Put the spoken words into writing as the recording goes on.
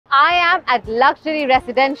I am at luxury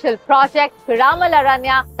residential project Piramal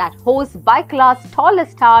Aranya that hosts by class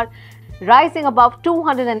tallest tower rising above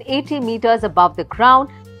 280 meters above the ground.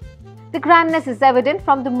 The grandness is evident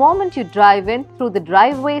from the moment you drive in through the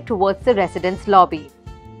driveway towards the residence lobby.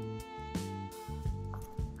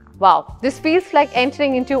 Wow, this feels like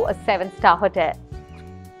entering into a 7-star hotel.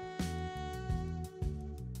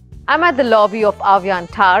 I'm at the lobby of Avian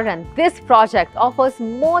Tower, and this project offers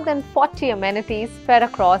more than 40 amenities spread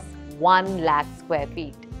across 1 lakh square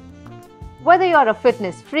feet. Whether you're a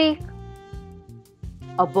fitness freak,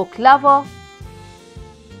 a book lover,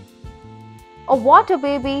 a water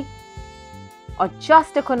baby, or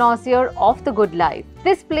just a connoisseur of the good life,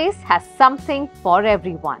 this place has something for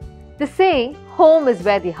everyone. The saying, "Home is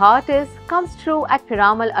where the heart is," comes true at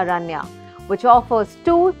Piramal Aranya, which offers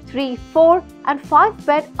 2, 3, 4 and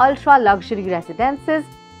 5-bed ultra-luxury residences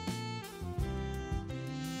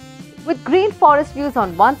with green forest views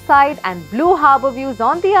on one side and blue harbour views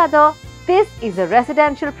on the other. This is a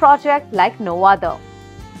residential project like no other.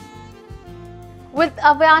 With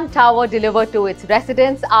Avian Tower delivered to its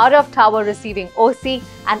residents, Arav Tower receiving OC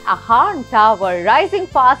and Aharn Tower rising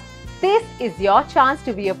fast, this is your chance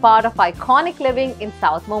to be a part of iconic living in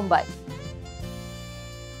South Mumbai.